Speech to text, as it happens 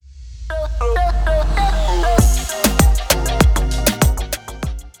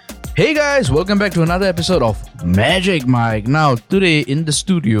Hey guys, welcome back to another episode of Magic Mike. Now, today in the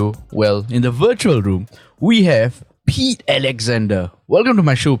studio, well, in the virtual room, we have Pete Alexander. Welcome to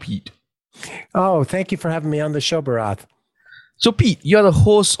my show, Pete. Oh, thank you for having me on the show, Bharath. So, Pete, you're the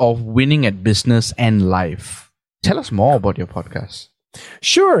host of Winning at Business and Life. Tell us more about your podcast.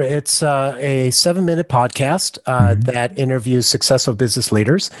 Sure. It's a 7-minute podcast that interviews successful business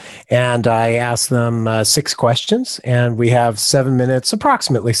leaders. And I ask them 6 questions, and we have 7 minutes,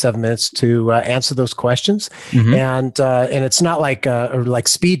 approximately 7 minutes to answer those questions. And it's not like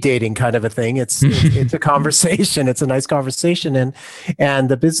speed dating kind of a thing. It's a conversation. It's a nice conversation. And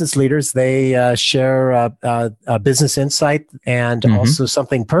the business leaders, they share a business insight and also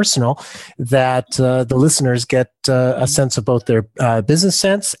something personal that the listeners get a sense of both their business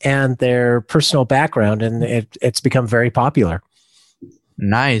sense and their personal background, and it's become very popular.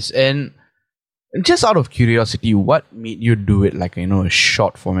 Nice. And just out of curiosity, what made you do it like, a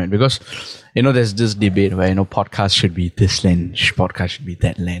short format? Because, there's this debate where, podcast should be this length, podcast should be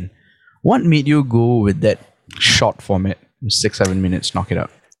that length. What made you go with that short format, 6-7 minutes, knock it out?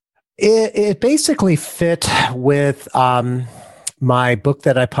 It basically fit with my book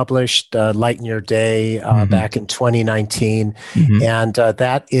that I published, Lighten Your Day, back in 2019. And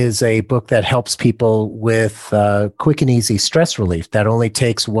that is a book that helps people with quick and easy stress relief that only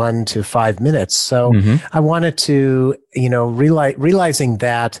takes 1 to 5 minutes. So I wanted to, realizing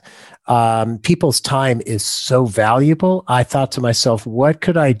that people's time is so valuable, I thought to myself, what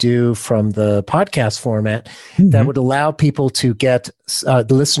could I do from the podcast format that would allow people to get, the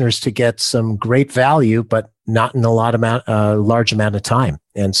listeners to get some great value, but not in a large amount of time.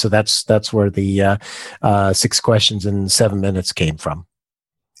 And so that's where the 6 questions in 7 minutes came from.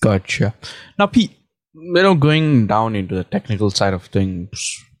 Gotcha. Now, Pete, going down into the technical side of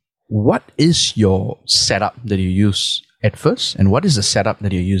things, what is your setup that you use at first, and what is the setup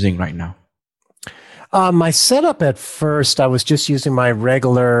that you're using right now? My setup at first, I was just using my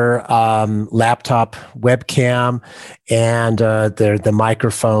regular laptop webcam and the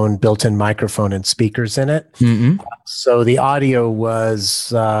microphone, built-in microphone and speakers in it. So the audio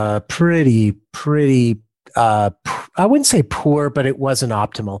was pretty. I wouldn't say poor, but it wasn't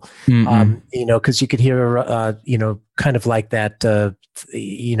optimal. Because you could hear, kind of like that,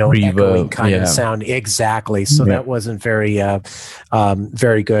 reverb, echoing kind of sound. Exactly. So that wasn't very,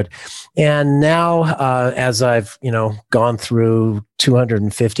 very good. And now, as I've, gone through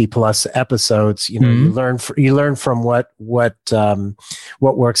 250 plus episodes, you learn from what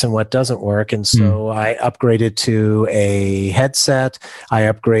works and what doesn't work. And so I upgraded to a headset. I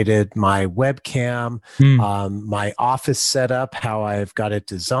upgraded my webcam, my office setup, how I've got it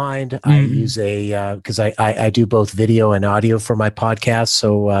designed. I use because I do both video and audio for my podcast.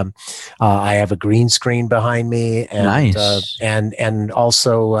 So I have a green screen behind me and nice. And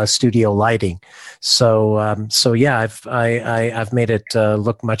also studio lighting. So I've made it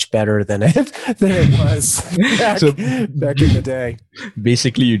look much better than it was back in the day.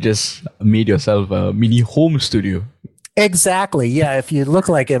 Basically, you just made yourself a mini home studio. Exactly. Yeah. If you look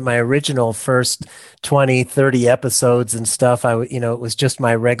like at my original first 20, 30 episodes and stuff, it was just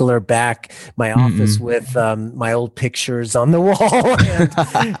my regular my office with my old pictures on the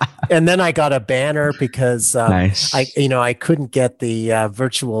wall. And then I got a banner because nice. I couldn't get the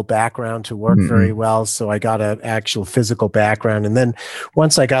virtual background to work very well. So I got an actual physical background. And then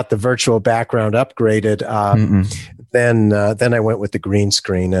once I got the virtual background upgraded, then I went with the green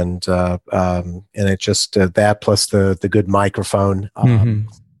screen, and it just that plus the good microphone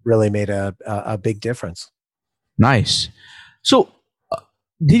really made a big difference. Nice. So,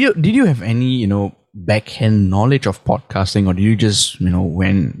 did you have any backhand knowledge of podcasting, or did you just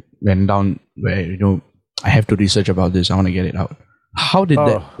went down where I have to research about this, I want to get it out? How did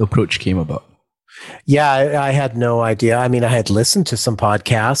that approach came about? Yeah, I had no idea. I mean, I had listened to some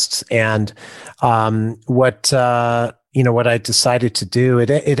podcasts, and what I decided to do,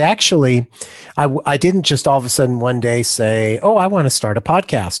 it actually, I didn't just all of a sudden one day say, "Oh, I want to start a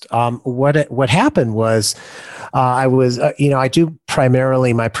podcast." What happened was, I do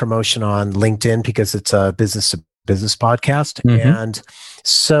primarily my promotion on LinkedIn because it's a business to business podcast, and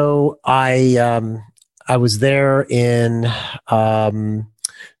so I was there in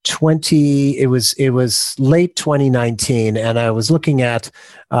it was late 2019, and I was looking at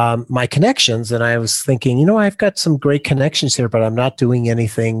my connections, and I was thinking, I've got some great connections here, but I'm not doing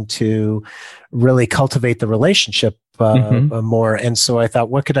anything to really cultivate the relationship more. And so I thought,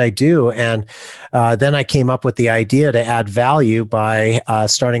 what could I do? And then I came up with the idea to add value by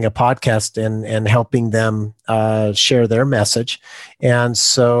starting a podcast and helping them share their message. And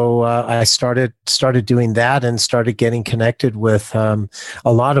so I started doing that and started getting connected with a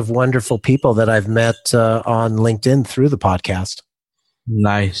lot of wonderful people that I've met on LinkedIn through the podcast.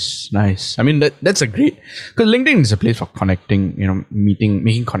 Nice. I mean, that's a great, because LinkedIn is a place for connecting,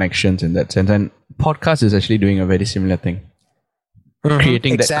 making connections in that sense. And podcast is actually doing a very similar thing.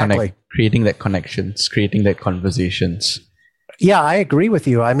 Creating that connections, creating that conversations. Yeah, I agree with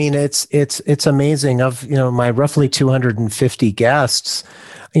you. I mean, it's amazing. Of my roughly 250 guests,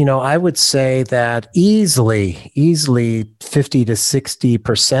 I would say that easily 50 to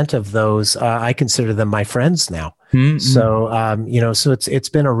 60% of those I consider them my friends now. Mm-hmm. So so it's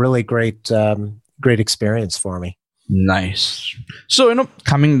been a really great experience for me. Nice. So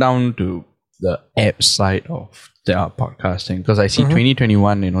coming down to the app side of the podcasting, because I see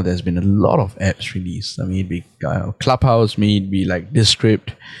 2021, there's been a lot of apps released. I mean, it'd be Clubhouse, it'd be like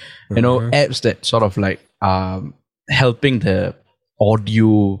Descript, apps that sort of like helping the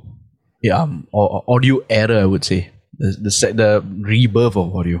audio, or audio era, I would say, the rebirth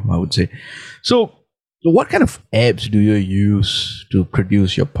of audio, I would say. So, what kind of apps do you use to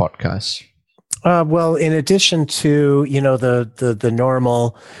produce your podcast? Well, in addition to the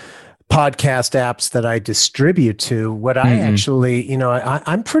normal podcast apps that I distribute to, what I actually,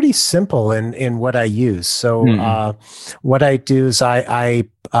 I'm pretty simple in what I use. So what I do is I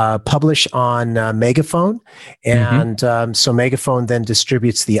publish on Megaphone, and so Megaphone then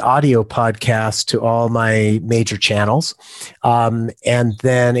distributes the audio podcast to all my major channels, and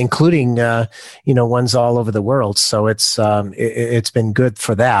then including ones all over the world. So it's been good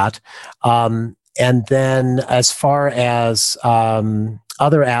for that. And then as far as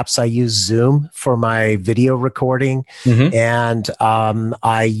other apps, I use Zoom for my video recording, and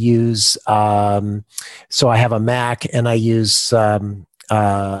I use so I have a Mac, and I use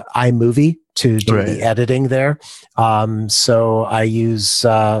iMovie to do the editing there. So I use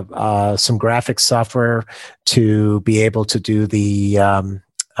some graphics software to be able to do the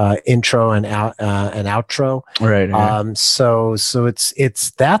intro and outro. Right. So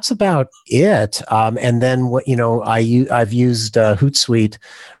it's that's about it. And then what I've used Hootsuite.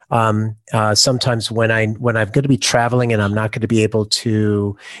 Sometimes when I'm going to be traveling and I'm not going to be able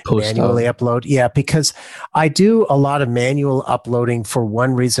to manually upload. Yeah, because I do a lot of manual uploading for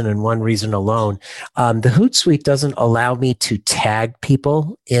one reason and one reason alone. The Hootsuite doesn't allow me to tag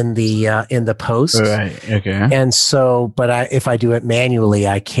people in the post. Right. Okay. And so, but if I do it manually,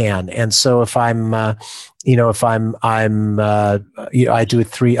 I can. And so if I'm I do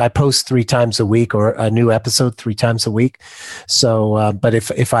it I post 3 times a week, or a new episode 3 times a week. So, but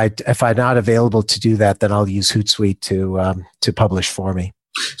if I'm not available to do that, then I'll use Hootsuite to publish for me.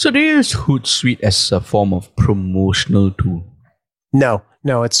 So do you use Hootsuite as a form of promotional tool? No,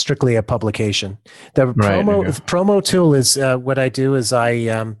 it's strictly a publication. The promo tool is what I do is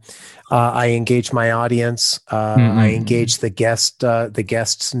I engage my audience. I engage the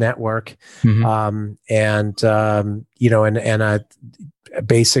guests network,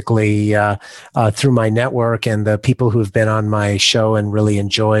 basically through my network and the people who've been on my show and really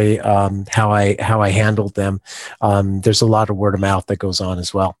enjoy how I handled them. There's a lot of word of mouth that goes on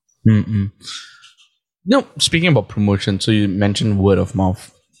as well. No, speaking about promotion, so you mentioned word of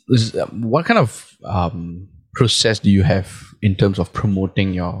mouth. What kind of process do you have in terms of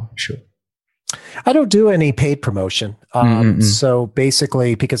promoting your show? I don't do any paid promotion. So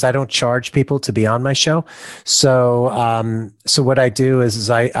basically, because I don't charge people to be on my show. So what I do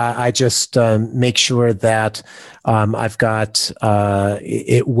is I just make sure that I've got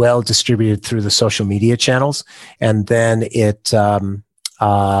it well distributed through the social media channels, and then it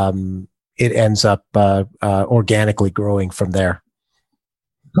ends up organically growing from there.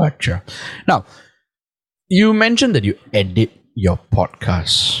 Gotcha. Now, you mentioned that you edit your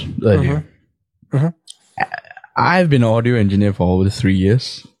podcasts earlier. I've been an audio engineer for over 3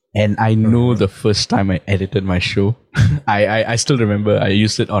 years, and I know the first time I edited my show, I still remember I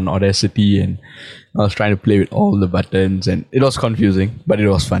used it on Audacity, and I was trying to play with all the buttons, and it was confusing, but it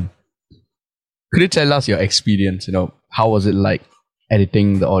was fun. Could you tell us your experience? How was it like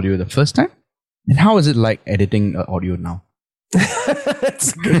editing the audio the first time, and how is it like editing audio now?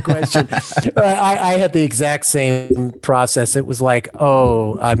 That's a good question. I had the exact same process. It was like,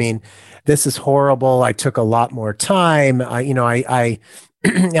 this is horrible. I took a lot more time. I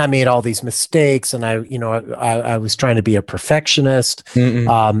made all these mistakes, and I was trying to be a perfectionist.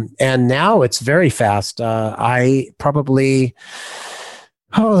 And now it's very fast. I probably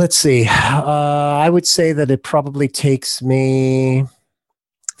Oh, let's see. I would say that it probably takes me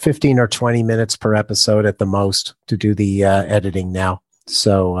 15 or 20 minutes per episode at the most to do the editing now.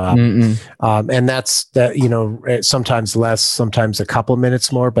 So, and that's that, sometimes less, sometimes a couple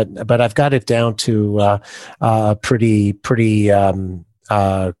minutes more, but I've got it down to pretty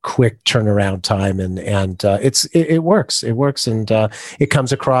quick turnaround time, and it works. It works, and it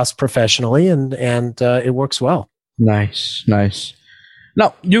comes across professionally, and it works well. Nice.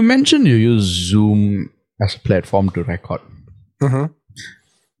 Now, you mentioned you use Zoom as a platform to record. Mm-hmm.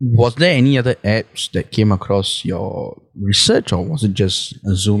 Was there any other apps that came across your research, or was it just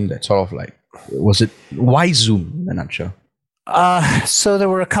Zoom that sort of why Zoom in a nutshell? So there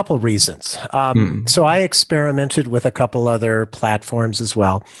were a couple reasons. So I experimented with a couple other platforms as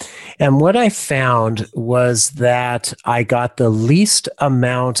well. And what I found was that I got the least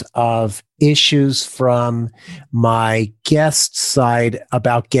amount of issues from my guest side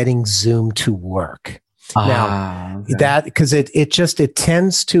about getting Zoom to work. Now, that because it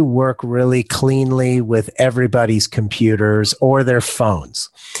tends to work really cleanly with everybody's computers or their phones,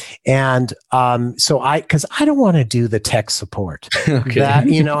 and because I don't want to do the tech support. Okay.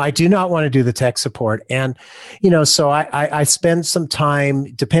 I do not want to do the tech support, and so I spend some time,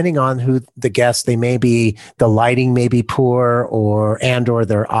 depending on who the guest, the lighting may be poor, or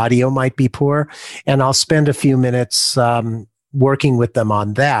their audio might be poor, and I'll spend a few minutes working with them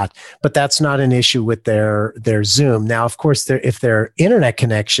on that, but that's not an issue with their Zoom. Now, of course, if their internet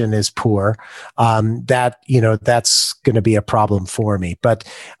connection is poor, that's going to be a problem for me. But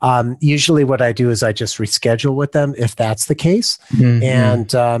usually, what I do is I just reschedule with them if that's the case, and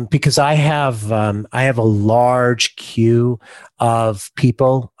because I have a large queue of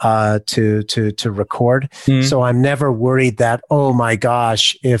people to record, so I'm never worried that, oh my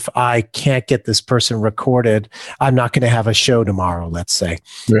gosh, if I can't get this person recorded, I'm not going to have a show tomorrow, let's say.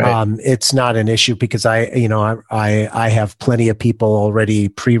 Right. It's not an issue because I have plenty of people already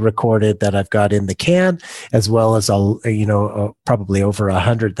pre-recorded that I've got in the can, as well as probably over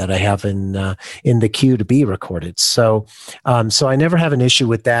 100 that I have in the queue to be recorded. So I never have an issue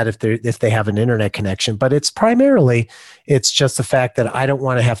with that if they have an internet connection, but it's just the fact that I don't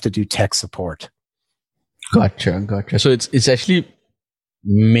want to have to do tech support. Gotcha. So it's actually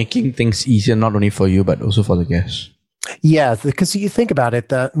making things easier, not only for you, but also for the guests. Yeah, because you think about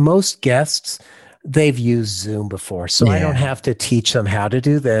it, most guests, they've used Zoom before. So I don't have to teach them how to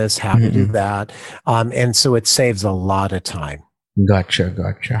do this, how to do that. And so it saves a lot of time. Gotcha.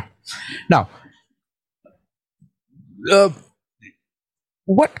 Now,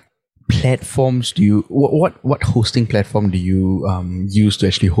 what platforms do you, what hosting platform do you use to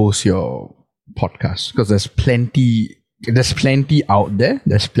actually host your podcast? Because there's plenty out there.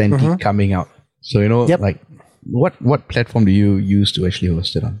 There's plenty coming out. So, what platform do you use to actually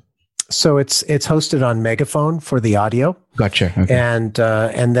host it on? So it's hosted on Megaphone for the audio. Gotcha. Okay. And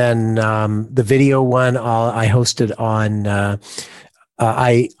then the video one I hosted on.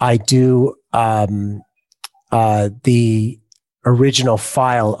 I do the original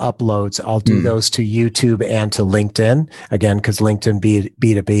file uploads. I'll do those to YouTube and to LinkedIn, again, because LinkedIn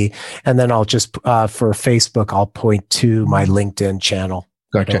B2B. And then I'll just for Facebook, I'll point to my LinkedIn channel.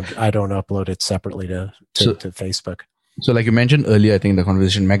 Gotcha. I don't upload it separately to Facebook. So like you mentioned earlier, I think the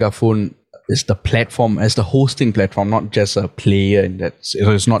conversation, Megaphone is the platform as the hosting platform, not just a player.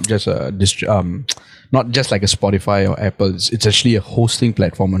 It's not just not just like a Spotify or Apple. It's actually a hosting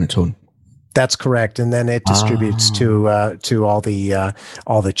platform on its own. That's correct, and then it distributes to all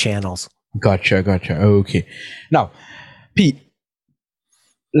the channels. Gotcha. Okay. Now, Pete,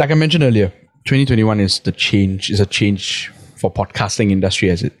 like I mentioned earlier, 2021 is a change for podcasting industry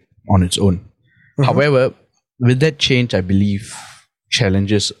on its own. However, with that change, I believe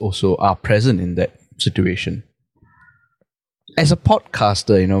challenges also are present in that situation. As a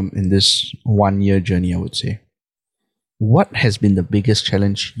podcaster, in this 1 year journey, I would say, what has been the biggest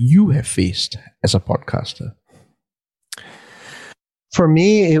challenge you have faced as a podcaster? For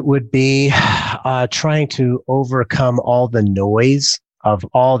me, it would be trying to overcome all the noise of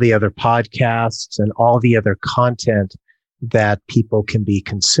all the other podcasts and all the other content that people can be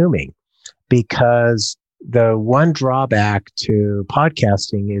consuming. Because the one drawback to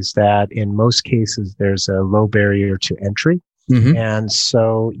podcasting is that in most cases, there's a low barrier to entry. And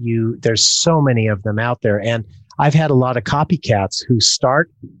so there's so many of them out there. And I've had a lot of copycats who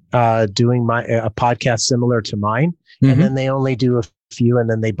start doing a podcast similar to mine, and then they only do a few and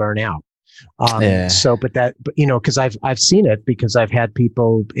then they burn out. Because I've seen it, because I've had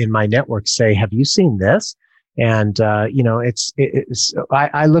people in my network say, "Have you seen this?" And I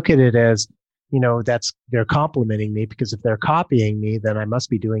look at it as, they're complimenting me, because if they're copying me, then I must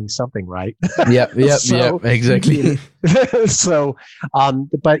be doing something right. Yeah, exactly. So,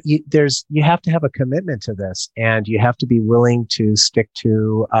 but you have to have a commitment to this, and you have to be willing to stick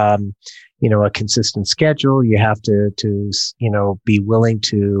to, a consistent schedule. You have to be willing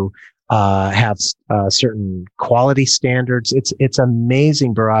to have certain quality standards. It's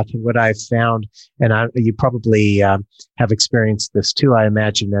amazing, Bharath, what I've found, and you probably have experienced this too, I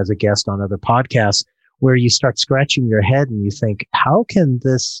imagine, as a guest on other podcasts, where you start scratching your head and you think, how can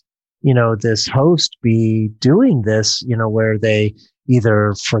this host be doing this, where they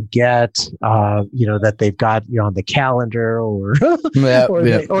either forget, that they've got you on the calendar, or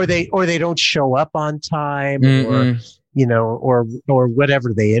or they don't show up on time, or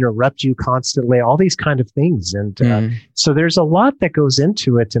whatever, they interrupt you constantly, all these kind of things. And so there's a lot that goes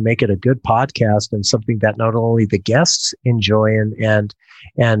into it to make it a good podcast, and something that not only the guests enjoy and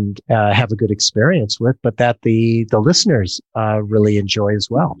have a good experience with, but that the listeners really enjoy as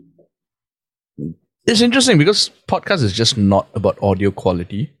well. It's interesting because podcast is just not about audio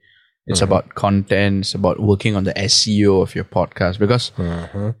quality. It's about content. It's about working on the SEO of your podcast, because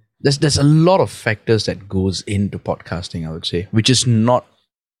there's a lot of factors that goes into podcasting, I would say, which is not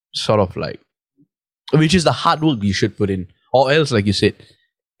which is the hard work you should put in, or else, like you said,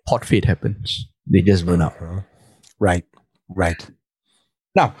 pod fade happens. They just burn out. Right.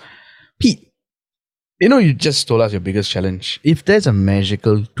 Now, Pete, you just told us your biggest challenge. If there's a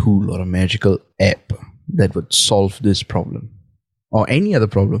magical tool or a magical app that would solve this problem, or any other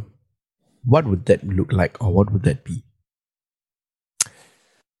problem, what would that look like, or what would that be?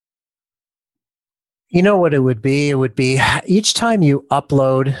 You know what it would be? It would be each time you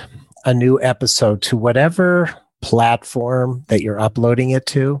upload a new episode to whatever platform that you're uploading it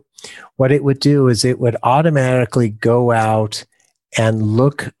to, what it would do is it would automatically go out and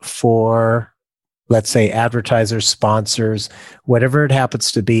look for, let's say, advertisers, sponsors, whatever it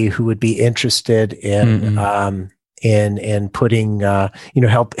happens to be, who would be interested in putting,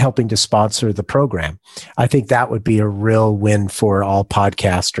 helping to sponsor the program. I think that would be a real win for all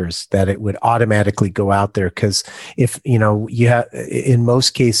podcasters, that it would automatically go out there. Because if, you have, in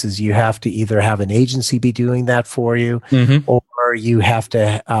most cases, you have to either have an agency be doing that for you, or you have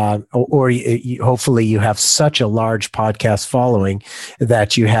to, hopefully you have such a large podcast following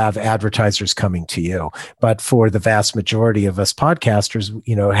that you have advertisers coming to you. But for the vast majority of us podcasters,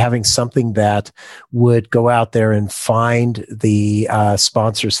 having something that would go out there and find the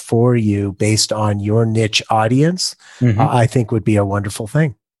sponsors for you based on your niche audience, I think would be a wonderful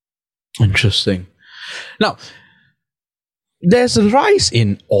thing. Interesting. Now, there's a rise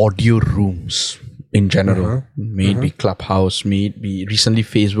in audio rooms in general. May it be Clubhouse, may it be recently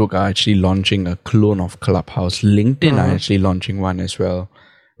Facebook are actually launching a clone of Clubhouse. LinkedIn are actually launching one as well.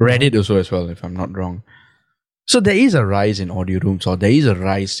 Reddit also as well, if I'm not wrong. So there is a rise in audio rooms, or there is a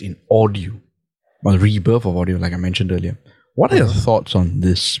rise in audio, or rebirth of audio, like I mentioned earlier. What are your thoughts on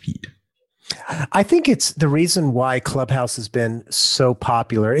this, speed? I think it's the reason why Clubhouse has been so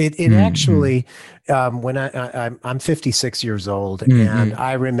popular. It actually, when I'm 56 years old, and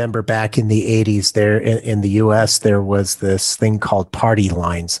I remember back in the 80s, there in the US, there was this thing called party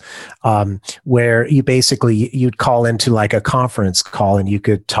lines, where you'd call into like a conference call, and you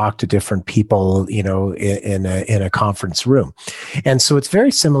could talk to different people, in a conference room. And so it's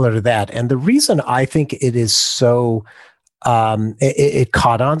very similar to that. And the reason I think it is so it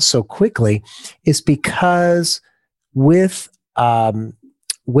caught on so quickly is because with the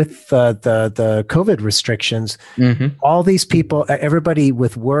COVID restrictions, all these people, everybody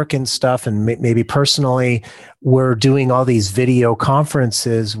with work and stuff, and maybe personally, were doing all these video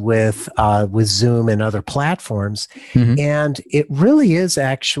conferences with Zoom and other platforms, and it really is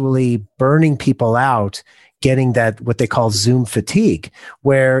actually burning people out, getting that what they call Zoom fatigue,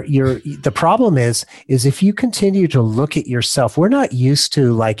 where the problem is if you continue to look at yourself, we're not used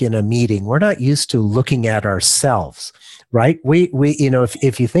to, like in a meeting, we're not used to looking at ourselves. Right? We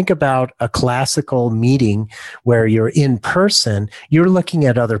if you think about a classical meeting where you're in person, you're looking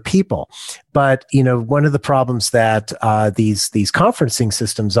at other people. But, one of the problems that these conferencing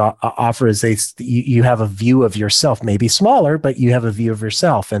systems offer is you have a view of yourself, maybe smaller, but you have a view of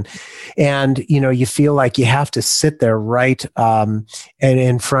yourself. And you feel like you have to sit there right and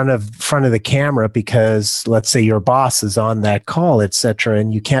in front of the camera, because let's say your boss is on that call, et cetera,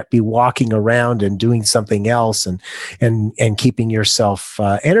 and you can't be walking around and doing something else and keeping yourself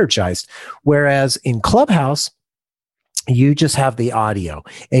energized. Whereas in Clubhouse, you just have the audio,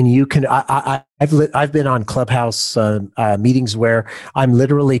 and you can. I've been on Clubhouse meetings where I'm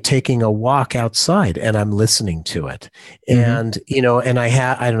literally taking a walk outside and I'm listening to it, and and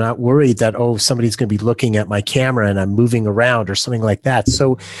I'm not worried that somebody's going to be looking at my camera and I'm moving around or something like that.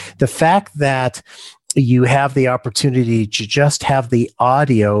 So the fact that you have the opportunity to just have the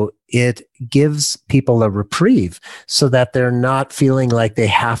audio, it gives people a reprieve so that they're not feeling like they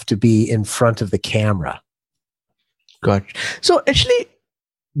have to be in front of the camera. Gotcha. So actually,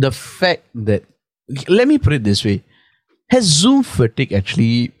 the fact that, let me put it this way, has Zoom fatigue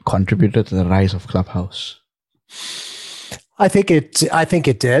actually contributed to the rise of Clubhouse? I think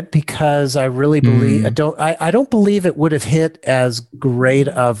it did, because I really believe I don't believe it would have hit as great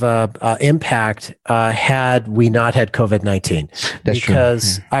of a impact had we not had COVID-19. That's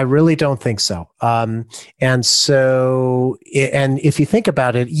because true. I really don't think so. And so, and if you think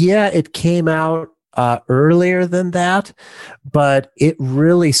about it, it came out earlier than that, but it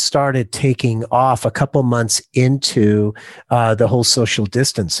really started taking off a couple months into the whole social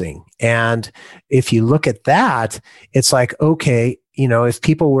distancing. And if you look at that, it's like, okay, if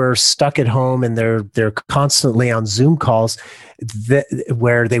people were stuck at home and they're constantly on Zoom calls,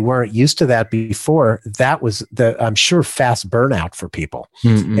 where they weren't used to that before, that was I'm sure fast burnout for people.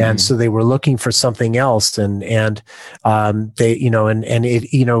 Mm-hmm. And so they were looking for something else, and they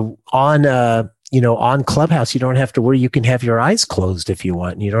on Clubhouse, you don't have to worry. You can have your eyes closed if you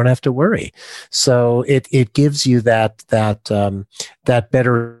want, and you don't have to worry. So it gives you that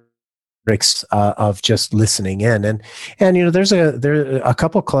better of just listening in, and there are a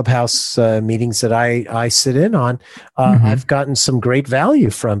couple Clubhouse meetings that I sit in on. I've gotten some great value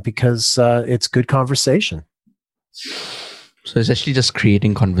from, because it's good conversation. So it's actually just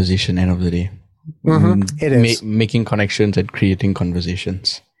creating conversation. End of the day, it is making connections and creating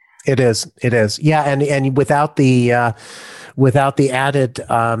conversations. It is. Yeah. And without the added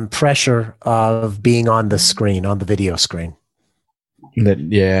pressure of being on the video screen.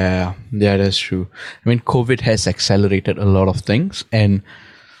 That's true. I mean, COVID has accelerated a lot of things, and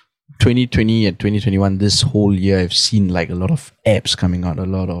 2020 and 2021, this whole year, I've seen like a lot of apps coming out, a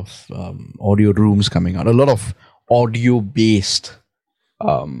lot of audio rooms coming out, a lot of audio-based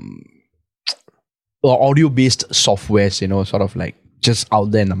softwares, sort of like just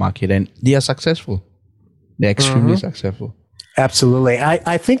out there in the market, and they are successful. They're extremely successful. Absolutely.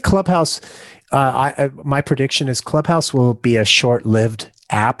 I think Clubhouse, my prediction is Clubhouse will be a short-lived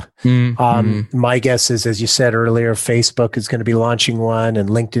app. My guess is, as you said earlier, Facebook is going to be launching one, and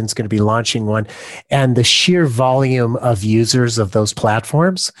LinkedIn's going to be launching one. And the sheer volume of users of those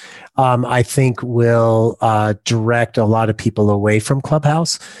platforms, I think will direct a lot of people away from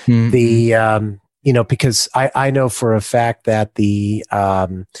Clubhouse. Because I know for a fact that the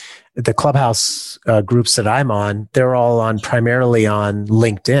Clubhouse groups that I'm on, they're all primarily on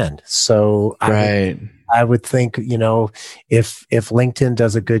LinkedIn. So I would think, if LinkedIn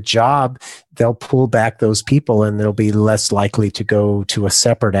does a good job, they'll pull back those people, and they'll be less likely to go to a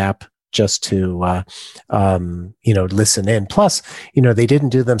separate app just to listen in. Plus, they didn't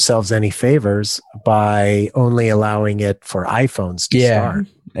do themselves any favors by only allowing it for iPhones to start.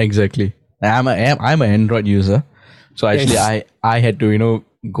 Exactly. I'm an Android user, so actually I had to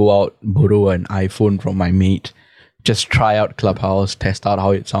go out, borrow an iPhone from my mate, just try out Clubhouse, test out how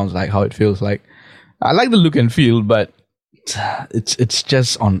it sounds like, how it feels like. I like the look and feel, but it's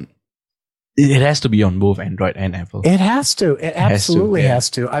just on. It has to be on both Android and Apple. It has to. It absolutely has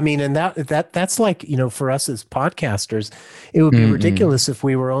to. I mean, and that's like, for us as podcasters, it would be ridiculous if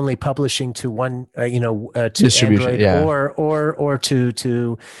we were only publishing to one, to Android or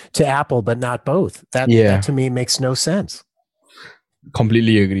to Apple, but not both. That to me makes no sense.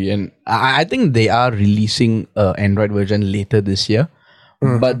 Completely agree. And I think they are releasing an Android version later this year.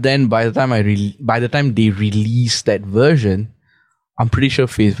 But then by the time they release that version, I'm pretty sure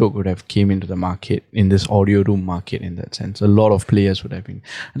Facebook would have came into the market, in this audio room market, in that sense. A lot of players would have been.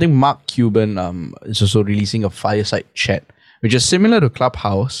 I think Mark Cuban is also releasing a fireside chat, which is similar to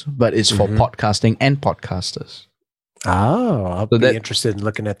Clubhouse, but it's for podcasting and podcasters. Oh, I'll be interested in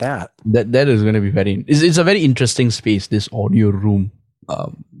looking at that. That is going to be it's a very interesting space, this audio room,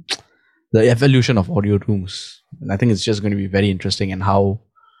 the evolution of audio rooms. And I think it's just going to be very interesting, and how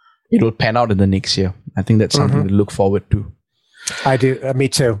it will pan out in the next year. I think that's something to look forward to. I do. Me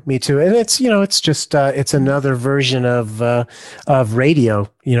too. And it's, it's just, it's another version of radio,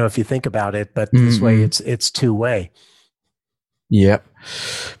 if you think about it, but this way it's two-way. Yeah.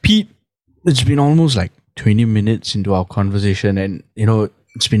 Pete, it's been almost like 20 minutes into our conversation, and,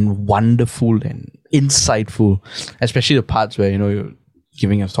 it's been wonderful and insightful, especially the parts where,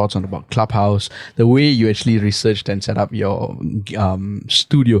 giving your thoughts on about Clubhouse, the way you actually researched and set up your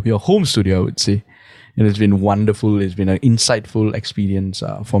studio, your home studio, I would say. And it's been wonderful. It's been an insightful experience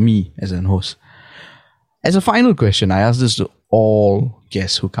for me as an host. As a final question, I ask this to all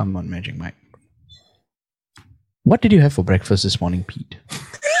guests who come on Magic Mike. What did you have for breakfast this morning, Pete?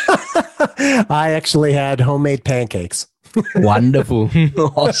 I actually had homemade pancakes. Wonderful.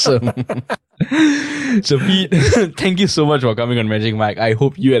 Awesome. So, Pete, thank you so much for coming on Magic Mike. I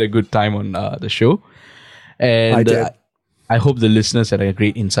hope you had a good time on the show. And I did. I hope the listeners had a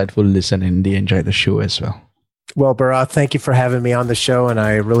great, insightful listen and they enjoyed the show as well. Well, Bharat, thank you for having me on the show, and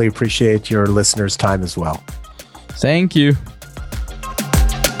I really appreciate your listeners' time as well. Thank you.